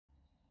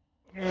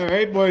All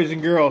right, boys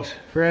and girls,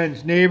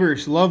 friends,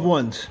 neighbors, loved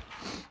ones.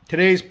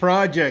 Today's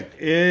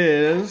project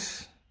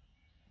is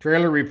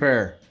trailer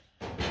repair.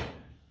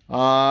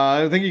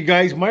 I think you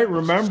guys might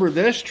remember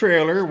this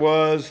trailer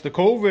was the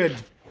COVID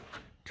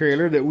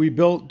trailer that we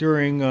built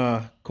during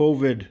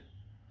COVID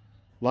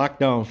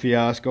lockdown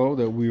fiasco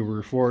that we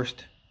were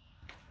forced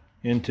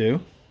into.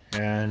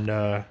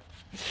 And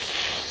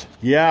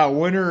yeah,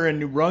 winter in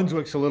New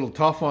Brunswick's a little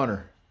tough on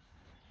her.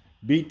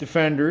 Beat the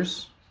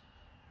fenders.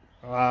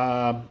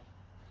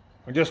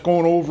 I'm just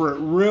going over it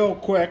real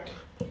quick.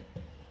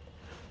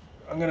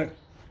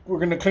 We're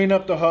gonna clean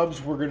up the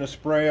hubs. We're gonna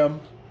spray them.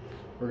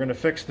 We're gonna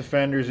fix the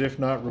fenders, if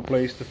not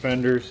replace the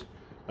fenders.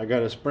 I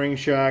got a spring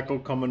shackle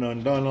coming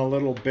undone a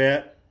little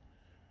bit.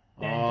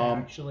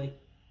 Actually,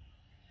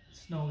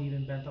 snow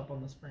even bent up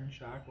on the spring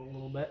shackle a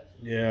little bit.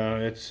 Yeah,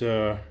 it's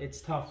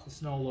tough. The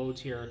snow loads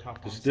here are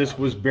tough. This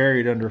was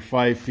buried under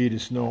 5 feet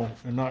of snow.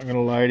 I'm not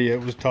gonna lie to you,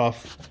 it was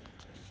tough.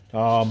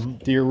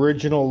 The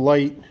original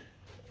light.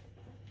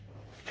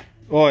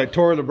 Oh, I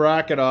tore the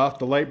bracket off.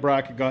 The light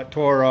bracket got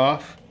tore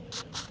off.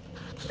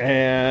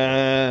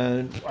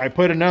 And I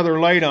put another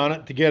light on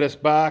it to get us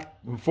back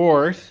and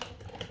forth.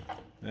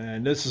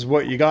 And this is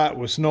what you got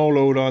with snow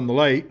load on the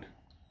light.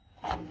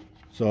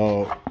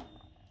 So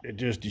it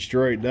just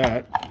destroyed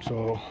that.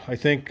 So I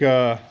think,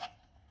 what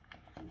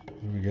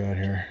do we got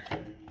here?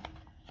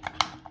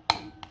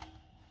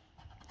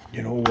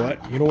 You know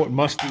what? You know what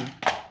Musty?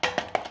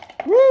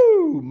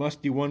 Woo!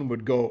 Musty one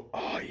would go,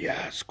 oh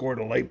yeah, scored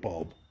a light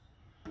bulb.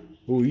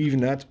 Oh, even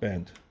that's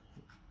bent.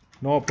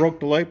 No, it broke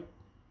the light.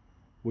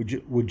 No,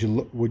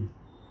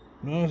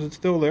 is it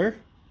still there?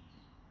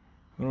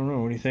 I don't know.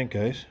 What do you think,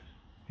 guys?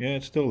 Yeah,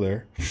 it's still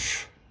there.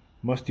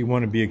 Musty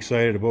want to be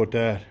excited about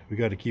that. We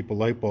got to keep a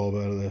light bulb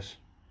out of this.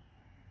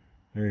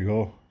 There you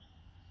go.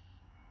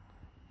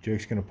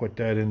 Jake's going to put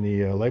that in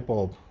the light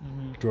bulb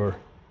drawer.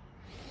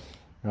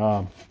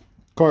 Of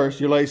course,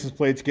 your license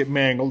plates get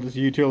mangled. It's a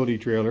utility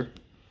trailer.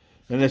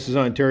 And this is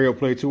Ontario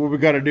plate. So what we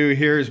got to do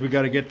here is we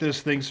got to get this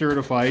thing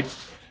certified.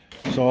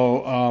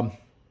 So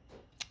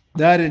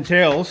that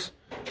entails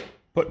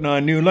putting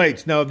on new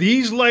lights. Now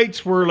these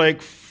lights were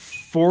like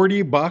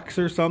 40 bucks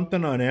or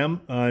something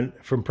on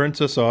from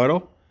Princess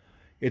Auto.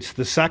 It's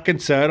the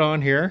second set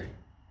on here.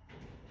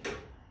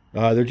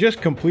 They're just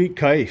complete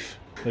kife.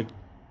 Like,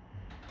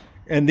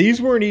 and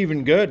these weren't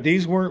even good.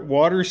 These weren't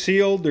water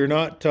sealed. They're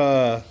not.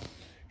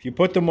 If you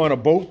put them on a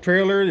boat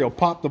trailer, you'll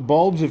pop the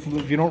bulbs if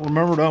you don't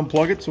remember to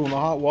unplug it so when the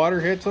hot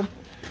water hits them.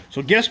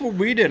 So guess what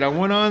we did? I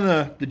went on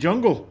the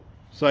jungle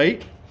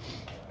site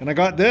and I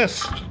got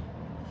this.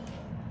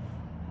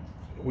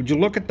 Would you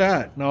look at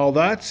that? Now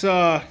that's,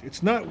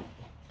 it's about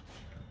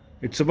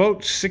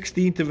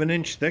 1/16 of an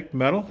inch thick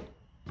metal.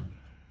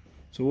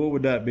 So what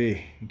would that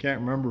be? I can't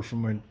remember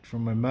from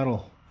my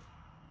metal.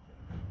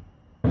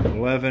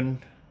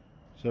 11,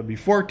 so it'd be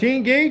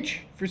 14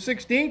 gauge for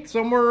 1/16,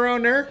 somewhere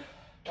around there.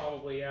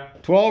 Probably, yeah.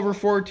 12 or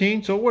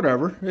 14, so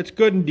whatever. It's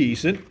good and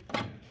decent.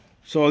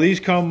 So these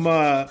come,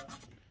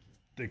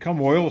 they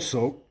come oil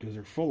soaked because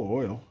they're full of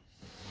oil.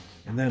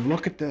 And then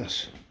look at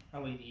this.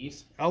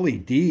 LEDs.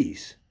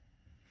 LEDs.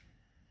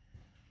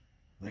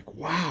 Like,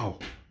 wow.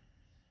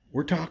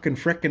 We're talking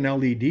frickin'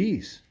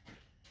 LEDs.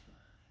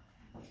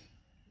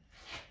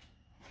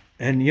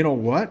 And you know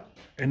what?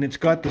 And it's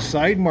got the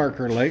side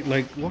marker light.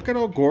 Like, look at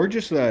how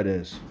gorgeous that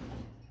is.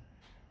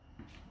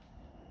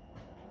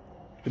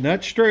 And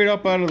that's straight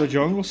up out of the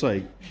jungle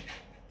site.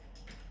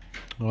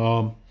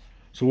 So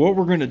what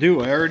we're going to do,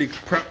 I already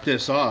prepped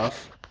this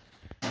off.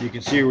 You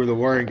can see where the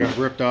wiring got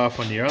ripped off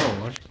on the other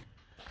one.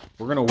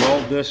 We're going to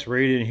weld this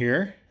right in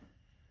here.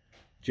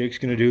 Jake's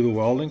going to do the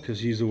welding because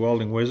he's the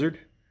welding wizard.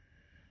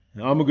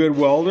 Now, I'm a good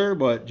welder,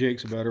 but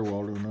Jake's a better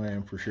welder than I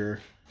am for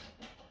sure.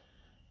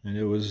 And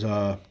it was,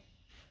 yeah,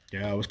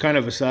 it was kind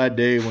of a sad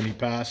day when he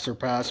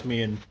surpassed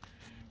me in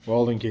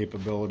welding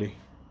capability.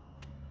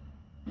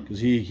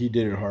 Because he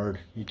did it hard.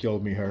 He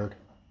killed me hard.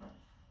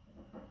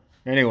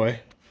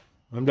 Anyway,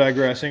 I'm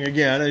digressing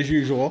again as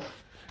usual.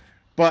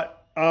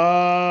 But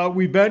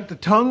we bent the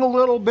tongue a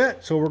little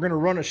bit. So we're going to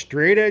run a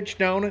straight edge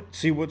down it.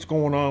 See what's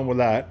going on with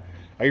that.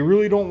 I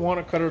really don't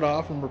want to cut it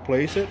off and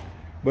replace it.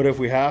 But if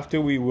we have to,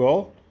 we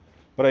will.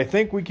 But I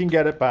think we can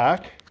get it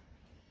back.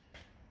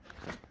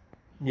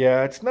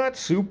 Yeah, it's not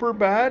super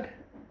bad.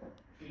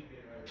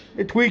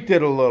 It tweaked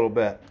it a little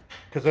bit.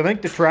 Because I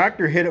think the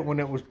tractor hit it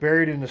when it was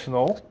buried in the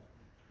snow.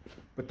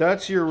 But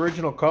that's your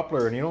original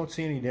coupler, and you don't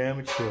see any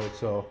damage to it,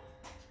 so.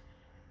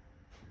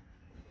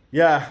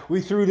 Yeah,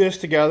 we threw this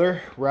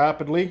together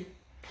rapidly.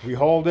 We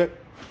hauled it.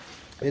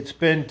 It's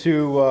been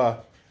to,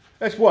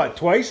 that's what,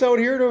 twice out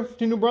here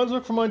to New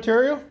Brunswick from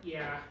Ontario?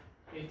 Yeah.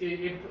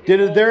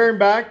 Did a there and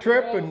back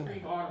trip. And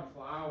three-bottom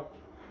plow.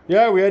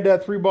 yeah, we had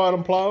that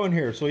 3-bottom plow in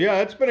here. So yeah,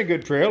 it's been a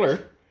good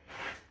trailer.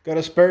 Got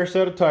a spare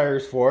set of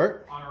tires for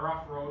it. On a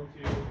rough road,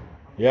 too.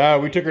 Yeah,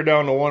 we took her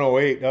down to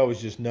 108. That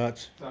was just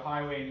nuts. The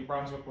highway in New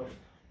Brunswick with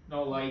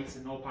no lights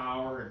and no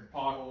power and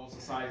potholes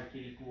the size of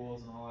kiddie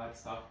pools and all that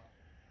stuff.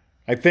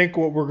 I think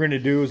what we're going to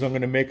do is I'm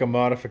going to make a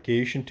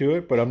modification to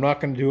it, but I'm not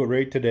going to do it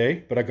right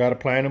today, but I got a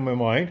plan in my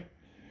mind.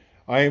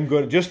 I am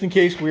going to, just in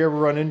case we ever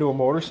run into a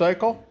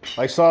motorcycle,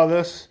 I saw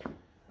this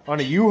on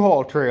a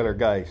U-Haul trailer,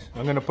 guys.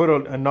 I'm going to put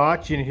a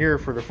notch in here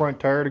for the front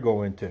tire to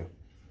go into.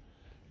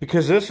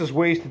 Because this is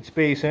wasted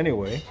space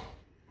anyway.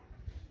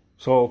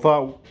 So I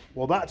thought,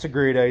 well, that's a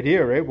great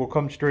idea, right? We'll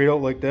come straight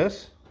out like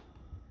this.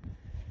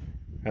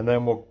 And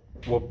then we'll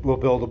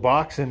build a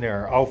box in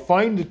there. I'll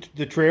find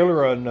the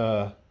trailer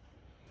on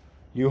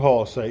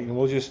U-Haul site and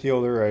we'll just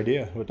steal their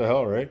idea. What the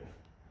hell, right?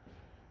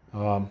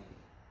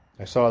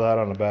 I saw that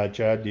on a Bad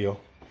Chad deal.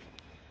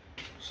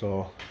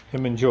 So,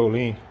 him and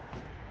Jolene.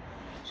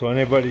 So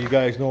anybody you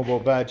guys know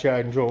about Bad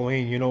Chad and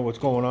Jolene, you know what's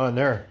going on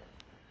there.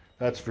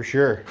 That's for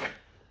sure.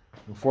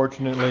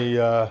 Unfortunately,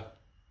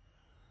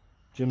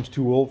 Jim's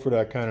too old for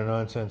that kind of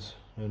nonsense.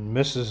 And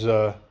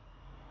Mrs.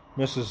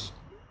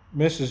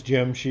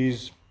 Jim,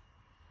 she's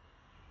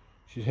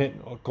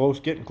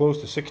getting close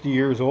to 60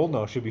 years old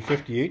now. She'll be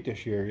 58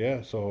 this year.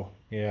 Yeah, so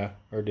yeah,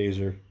 our days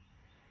are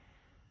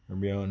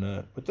beyond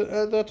that. But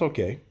that's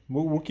okay.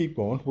 We'll keep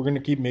going. We're gonna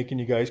keep making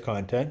you guys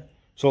content.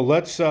 So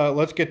let's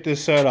get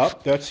this set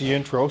up. That's the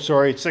intro.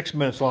 Sorry, it's 6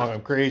 minutes long.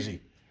 I'm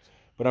crazy,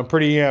 but I'm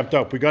pretty amped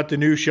up. We got the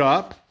new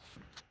shop.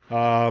 We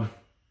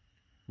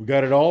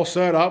got it all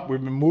set up.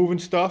 We've been moving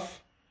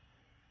stuff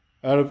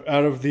out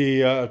of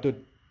the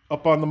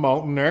up on the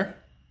mountain there,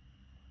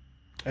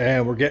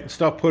 and we're getting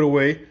stuff put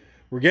away.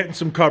 We're getting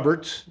some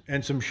cupboards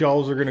and some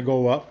shelves are going to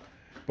go up,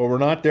 but we're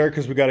not there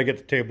because we got to get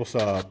the table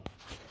saw up.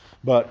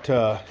 But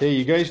hey,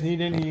 you guys need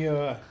any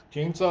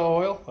chainsaw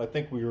oil? I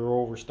think we were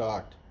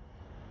overstocked.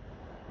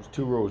 There's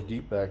 2 rows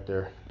deep back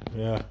there.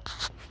 Yeah.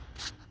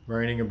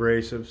 Grinding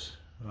abrasives.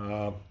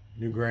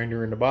 New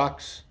grinder in the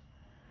box.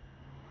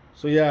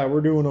 So yeah,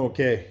 we're doing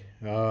okay.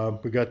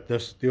 We got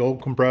the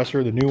old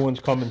compressor. The new one's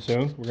coming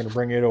soon. We're going to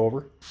bring it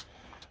over.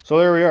 So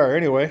there we are.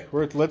 Anyway,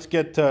 let's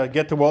get to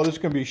well. This is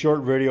going to be a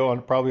short video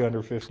on probably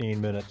under 15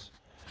 minutes.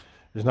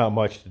 There's not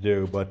much to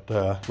do, but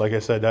like I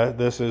said,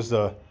 this is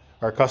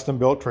our custom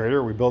built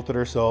trailer. We built it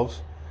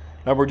ourselves,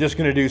 and we're just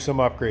going to do some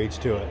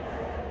upgrades to it.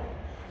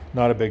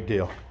 Not a big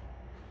deal.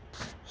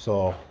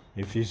 So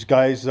if you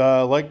guys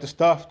like the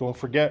stuff, don't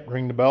forget,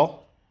 ring the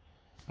bell.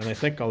 And I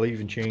think I'll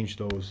even change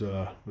those.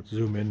 Let's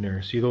zoom in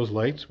there. See those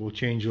lights? We'll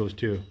change those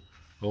too.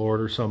 I'll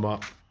order some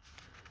up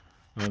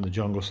on the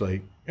jungle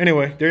site.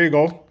 Anyway, there you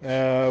go.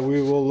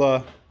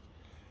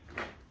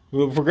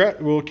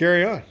 We'll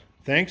carry on.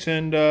 Thanks,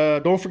 and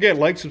don't forget,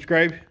 like,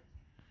 subscribe,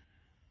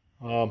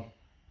 and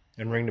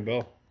ring the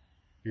bell.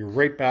 You're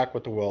right back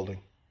with the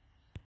welding.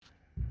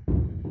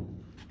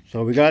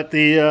 So we got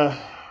the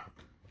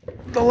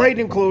light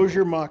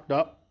enclosure mocked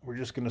up. We're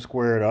just gonna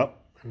square it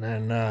up, and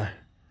then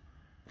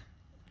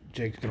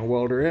Jake's gonna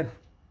weld her in.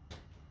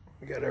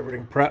 We got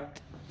everything prepped.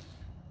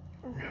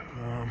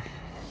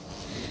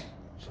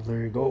 So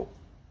there you go.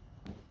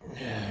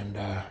 And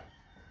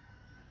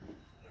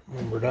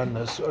when we're done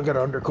this, I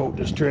gotta undercoat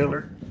this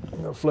trailer.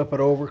 I'm gonna flip it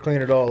over,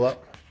 clean it all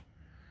up.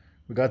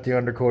 We got the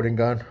undercoating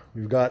done.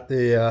 We've got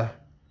the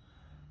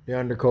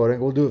undercoating.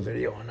 We'll do a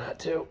video on that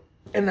too.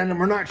 And then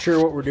we're not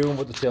sure what we're doing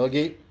with the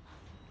tailgate.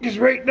 Because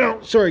right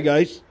now, sorry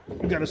guys,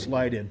 we gotta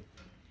slide in.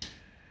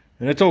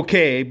 And it's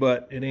okay,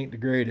 but it ain't the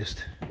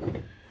greatest.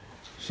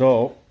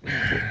 So,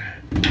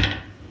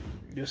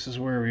 this is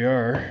where we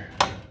are.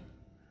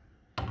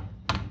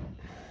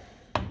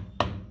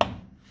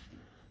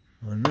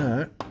 On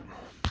that.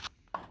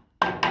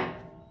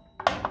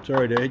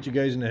 Sorry to hit you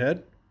guys in the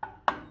head.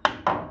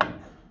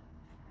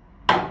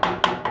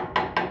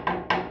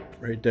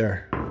 Right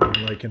there.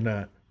 I'm liking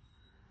that.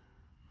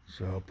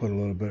 So I'll put a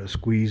little bit of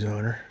squeeze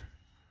on her.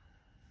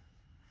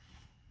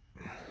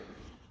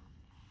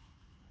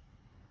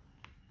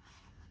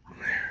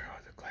 There, oh,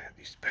 the clamp.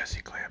 These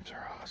Bessie clamps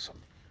are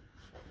awesome.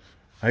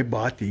 I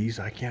bought these,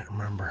 I can't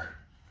remember.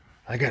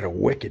 I got a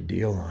wicked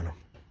deal on them.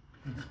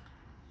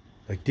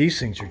 Like, these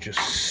things are just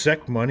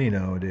sick money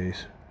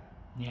nowadays.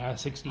 Yeah,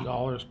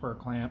 $60 per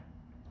clamp.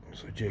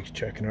 So Jake's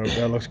checking out.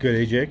 That looks good,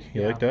 eh, Jake?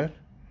 You like that?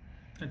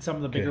 And some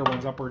of the bigger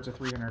ones upwards of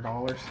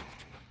 $300.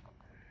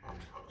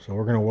 So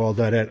we're going to weld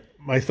that in.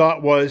 My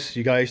thought was,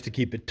 you guys, to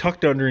keep it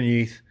tucked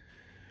underneath.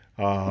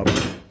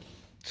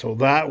 So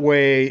that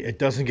way it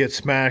doesn't get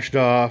smashed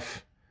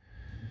off.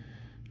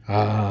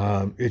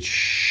 It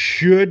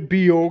should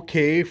be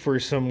okay for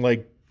some,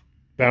 like,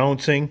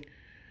 bouncing.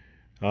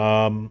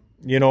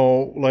 You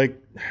know, like,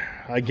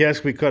 I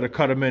guess we could have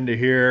cut them into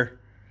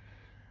here.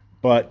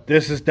 But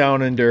this is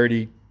down and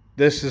dirty.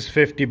 This is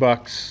 50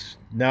 bucks.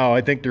 Now,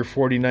 I think they're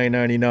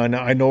 $49.99.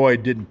 Now, I know I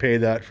didn't pay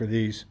that for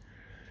these.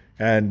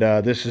 And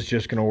this is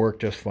just going to work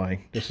just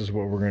fine. This is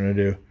what we're going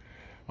to do.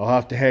 I'll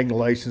have to hang the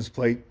license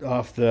plate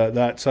off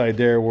that side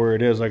there where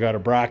it is. I got a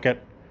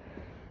bracket.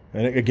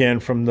 And again,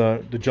 from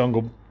the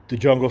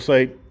jungle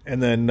site.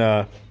 And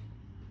then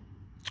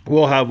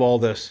we'll have all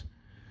this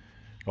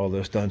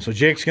done. So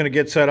Jake's going to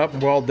get set up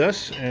and weld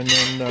this. And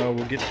then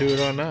we'll get to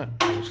it on that.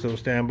 So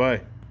stand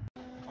by.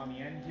 On the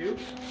end too?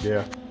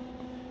 Yeah.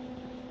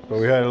 So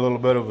we had a little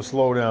bit of a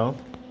slowdown.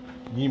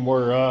 Need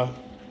more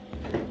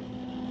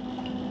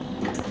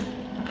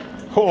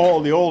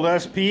Oh, the old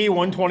SP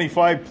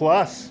 125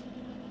 Plus.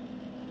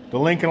 The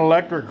Lincoln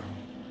Electric.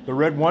 The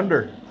Red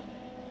Wonder.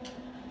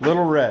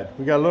 Little Red.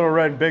 We got Little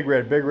Red and Big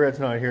Red. Big Red's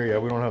not here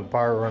yet. We don't have the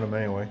power to run them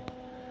anyway.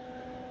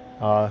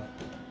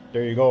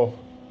 There you go.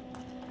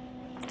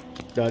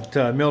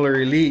 That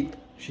Miller Elite,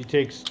 she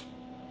takes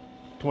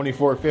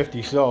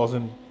 2450 cells,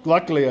 and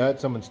luckily I had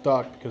some in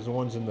stock because the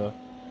ones in the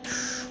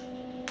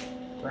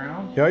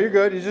ground. Yeah, you're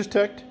good. You just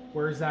ticked.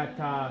 Where's that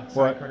side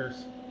What?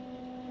 cutters?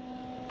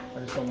 I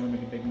just don't want to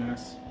make a big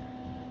mess.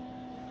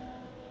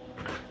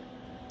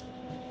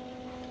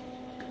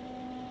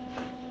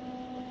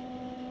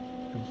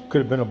 Could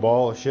have been a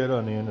ball of shit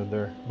on the end of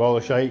there. Ball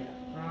of shite.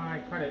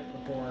 I cut it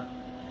before.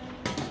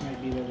 This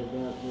might be a little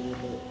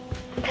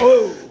bit.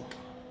 Oh!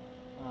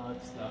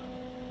 It's the.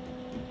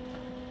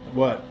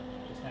 What?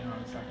 Just hang on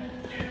a second.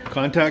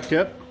 Contact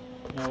tip?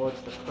 No, it's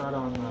the crud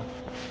on the.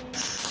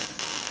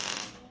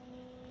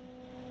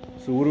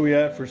 So what are we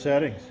at for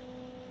settings?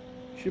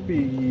 Should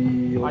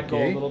be okay. I'd go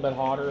a little bit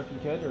hotter if you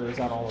could, or is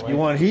that all the way? You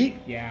want heat?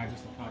 Yeah,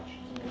 just a touch.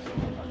 Just a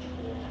touch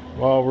cool.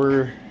 Well,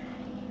 we're...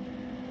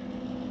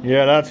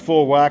 Yeah, that's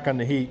full whack on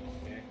the heat.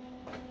 Okay.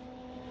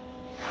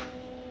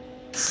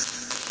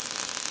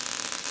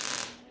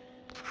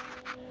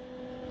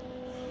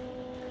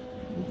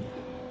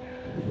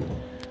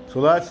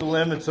 So that's the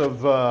limits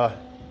of a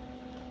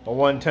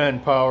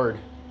 110 powered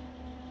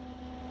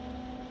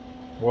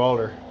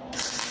welder.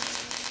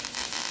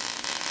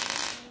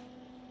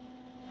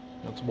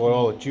 That's about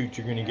all the choot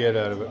you're going to get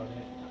out of it.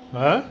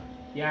 Huh?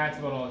 Yeah, it's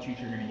about all the choot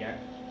you're going to get.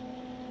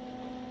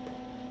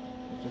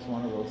 It's just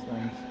one of those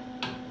things.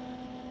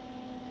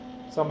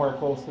 Somewhere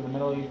close to the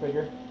middle, you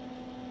figure?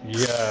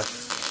 Yeah.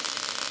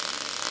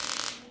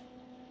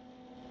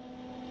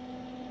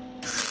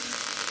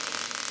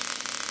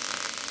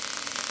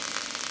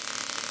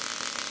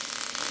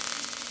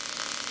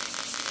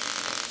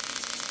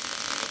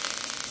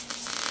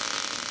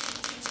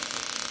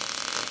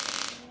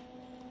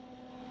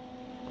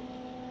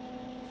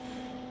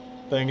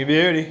 Thing of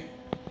beauty.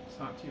 It's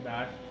not too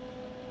bad.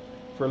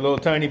 For a little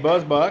tiny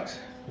buzz box.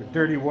 With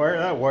dirty wire.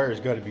 That wire's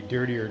got to be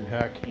dirtier than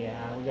heck.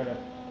 Yeah, we gotta.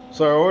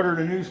 So I ordered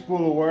a new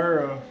spool of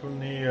wire from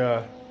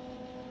the,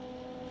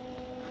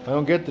 I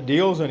don't get the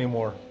deals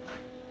anymore.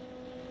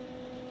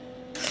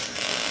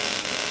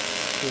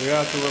 So you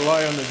have to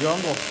rely on the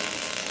jungle.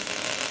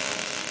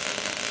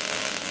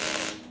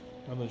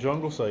 On the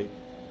jungle site.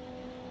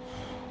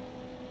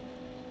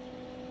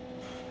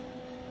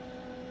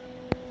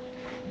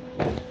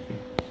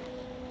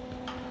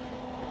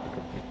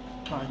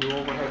 Trying to do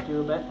overhead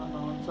too a bit on the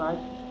one side.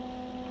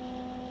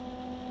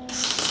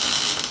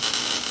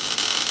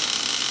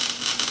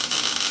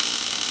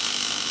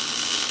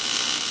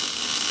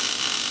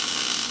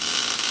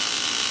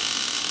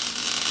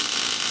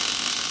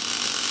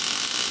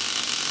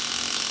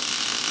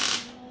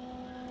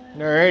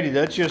 Alrighty,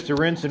 that's just a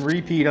rinse and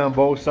repeat on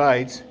both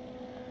sides.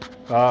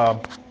 I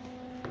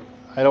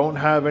don't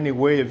have any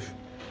way of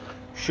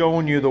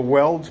showing you the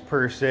welds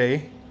per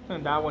se.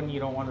 And that one you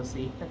don't want to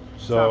see.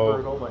 It's So not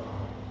brutal, but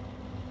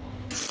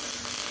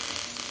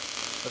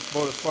that's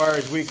about as far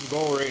as we can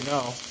go right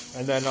now.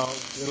 And then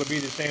it'll be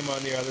the same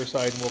on the other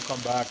side, and we'll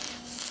come back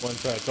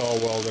once that's all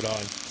welded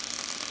on.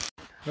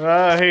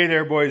 Hey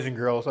there, boys and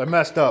girls. I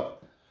messed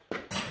up.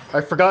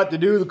 I forgot to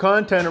do the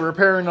content of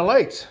repairing the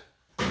lights.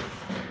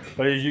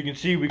 But as you can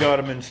see, we got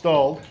them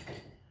installed.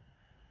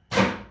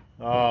 We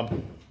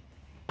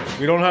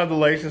don't have the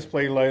license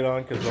plate light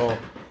on because all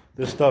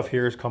this stuff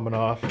here is coming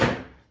off.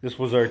 This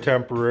was our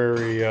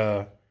temporary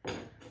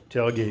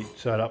tailgate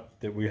setup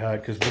that we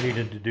had because we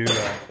needed to do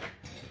that.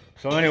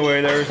 So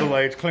anyway, there's the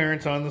lights,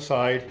 clearance on the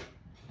side,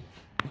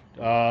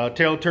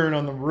 tail turn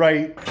on the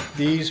right.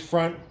 These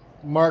front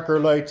marker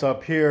lights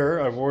up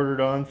here I've ordered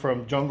on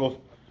from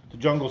the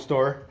Jungle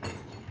Store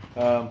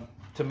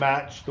to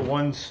match the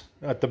ones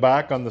at the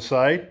back on the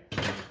side,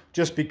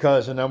 just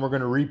because. And then we're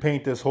going to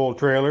repaint this whole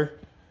trailer.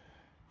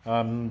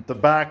 The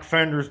back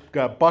fender's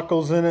got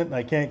buckles in it and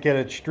I can't get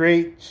it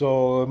straight,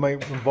 so it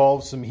might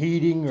involve some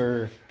heating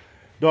or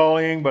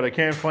dollying, but I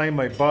can't find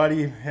my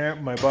body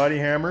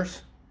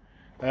hammers.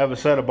 I have a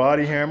set of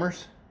body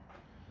hammers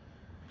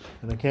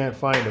and I can't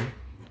find them.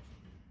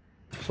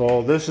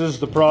 So this is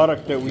the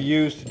product that we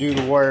use to do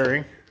the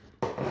wiring.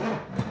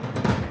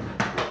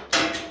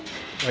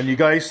 And you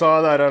guys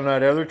saw that on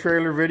that other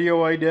trailer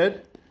video I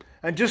did.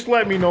 And just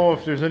let me know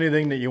if there's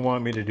anything that you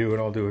want me to do and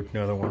I'll do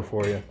another one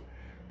for you.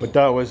 But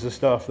that was the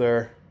stuff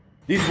there.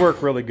 These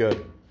work really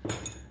good.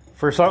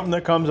 For something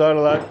that comes out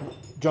of that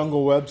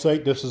Jungle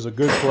website, this is a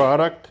good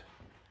product.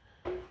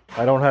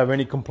 I don't have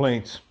any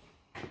complaints.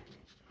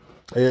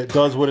 It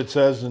does what it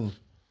says and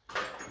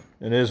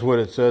it is what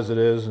it says it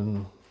is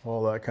and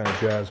all that kind of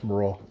jazz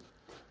morale.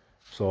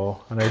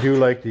 So, and I do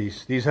like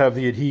these. These have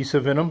the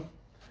adhesive in them.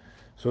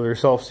 So they're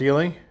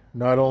self-sealing.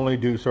 Not only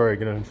do, sorry,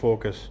 get it in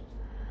focus.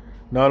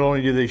 Not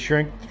only do they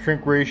shrink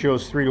ratio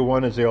is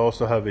 3:1, as they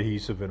also have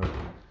adhesive in them.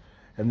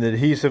 And the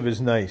adhesive is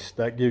nice.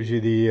 That gives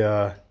you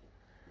the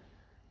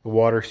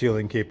water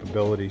sealing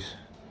capabilities.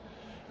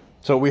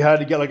 So we had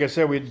to get, like I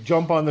said, we had to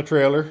jump on the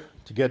trailer,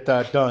 to get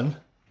that done.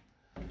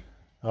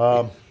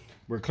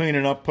 We're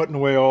cleaning up, putting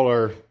away all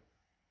our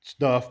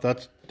stuff.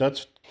 That's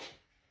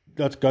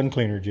gun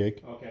cleaner,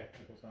 Jake. Okay,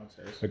 it goes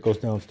downstairs. It goes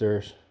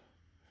downstairs.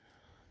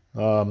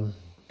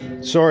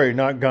 Sorry,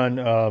 not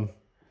gun.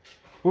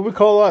 What we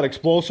call that?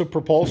 Explosive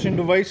propulsion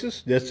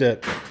devices? That's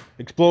it.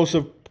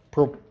 Explosive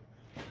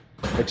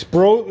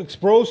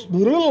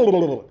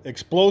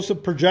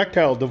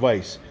projectile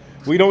device.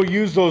 We don't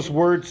use those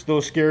words,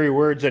 those scary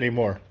words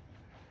anymore.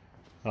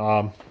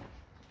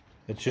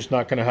 It's just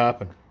not going to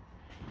happen.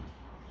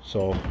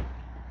 So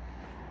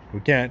we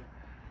can't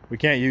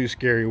use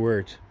scary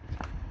words.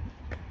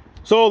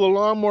 So the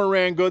lawnmower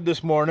ran good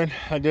this morning.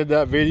 I did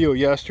that video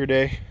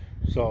yesterday.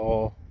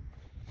 So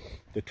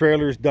the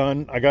trailer's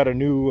done. I got a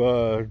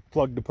new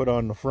plug to put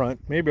on the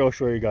front. Maybe I'll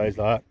show you guys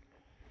that.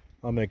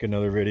 I'll make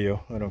another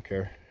video. I don't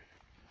care.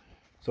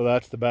 So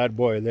that's the bad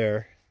boy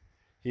there.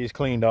 He's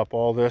cleaned up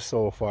all this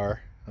so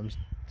far. I'm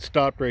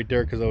stopped right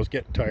there because I was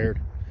getting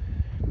tired.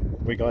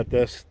 We got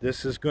this.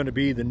 This is going to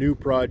be the new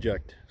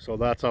project. So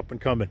that's up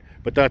and coming.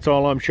 But that's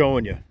all I'm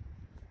showing you.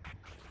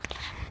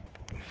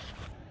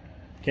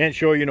 Can't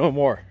show you no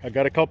more. I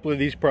got a couple of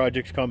these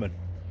projects coming.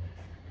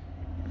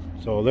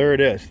 So there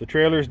it is. The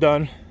trailer's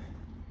done.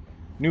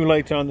 New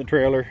lights on the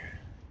trailer.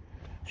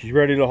 She's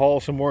ready to haul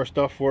some more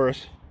stuff for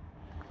us.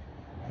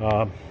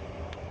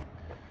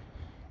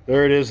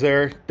 There it is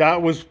there.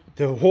 That was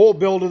the whole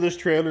build of this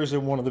trailer is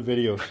in one of the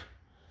videos.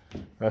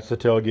 That's the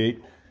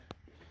tailgate.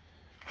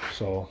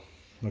 So,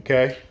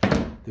 okay.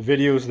 The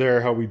video's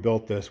there how we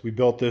built this. We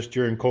built this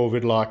during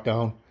COVID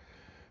lockdown.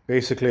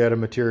 Basically out of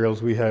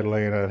materials we had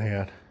laying on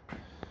hand.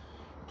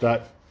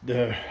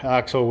 The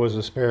axle was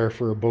a spare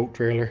for a boat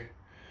trailer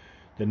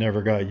that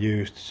never got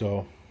used.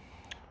 So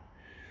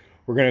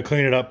we're going to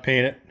clean it up,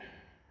 paint it.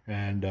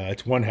 And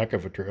it's one heck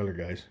of a trailer,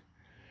 guys.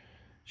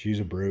 She's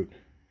a brute.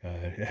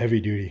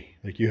 Heavy duty.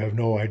 Like, you have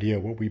no idea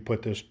what we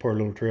put this poor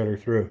little trailer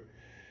through.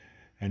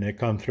 And it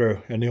come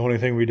through. And the only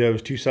thing we did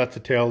was 2 sets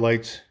of tail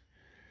lights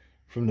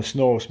from the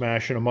snow,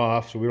 smashing them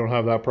off. So we don't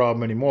have that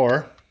problem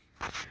anymore.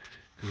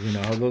 Because we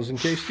now have those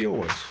encased steel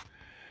ones.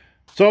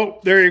 So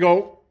there you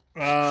go.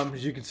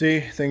 As you can see,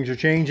 things are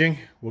changing.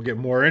 We'll get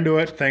more into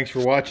it. Thanks for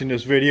watching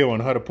this video on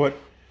how to put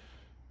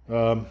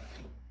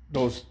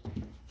those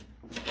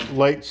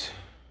lights.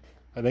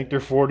 I think they're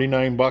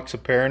 49 bucks a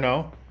pair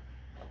now.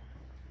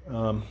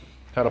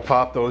 How to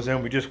pop those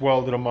in. We just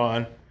welded them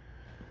on.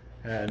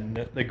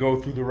 And they go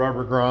through the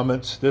rubber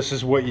grommets. This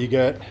is what you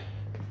get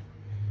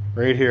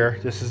right here.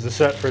 This is the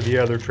set for the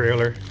other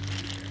trailer.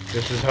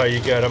 This is how you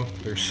get them.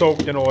 They're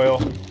soaked in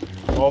oil.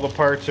 All the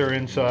parts are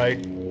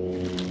inside.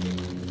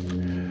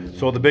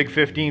 So the big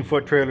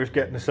 15-foot trailer's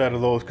getting a set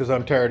of those because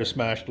I'm tired of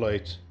smashed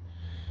lights.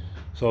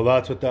 So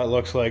that's what that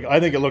looks like. I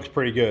think it looks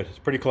pretty good. It's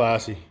pretty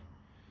classy.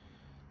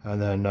 And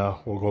then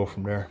we'll go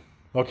from there.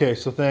 Okay,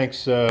 so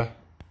thanks.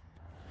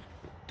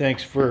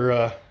 Thanks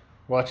for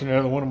watching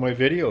another one of my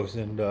videos.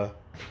 And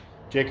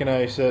Jake and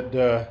I said,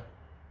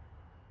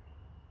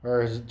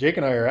 Jake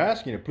and I are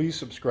asking you to please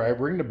subscribe,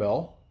 ring the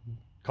bell,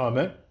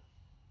 comment.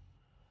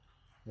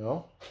 You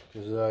know,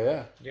 because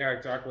yeah. Yeah,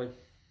 exactly.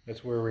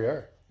 That's where we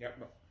are. Yep.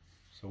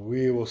 So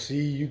we will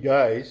see you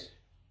guys.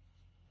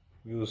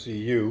 We will see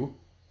you.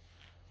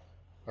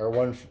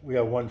 We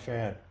have one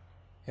fan.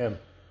 Him.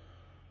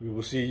 We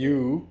will see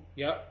you.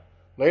 Yep.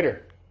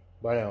 Later.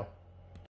 Bye now.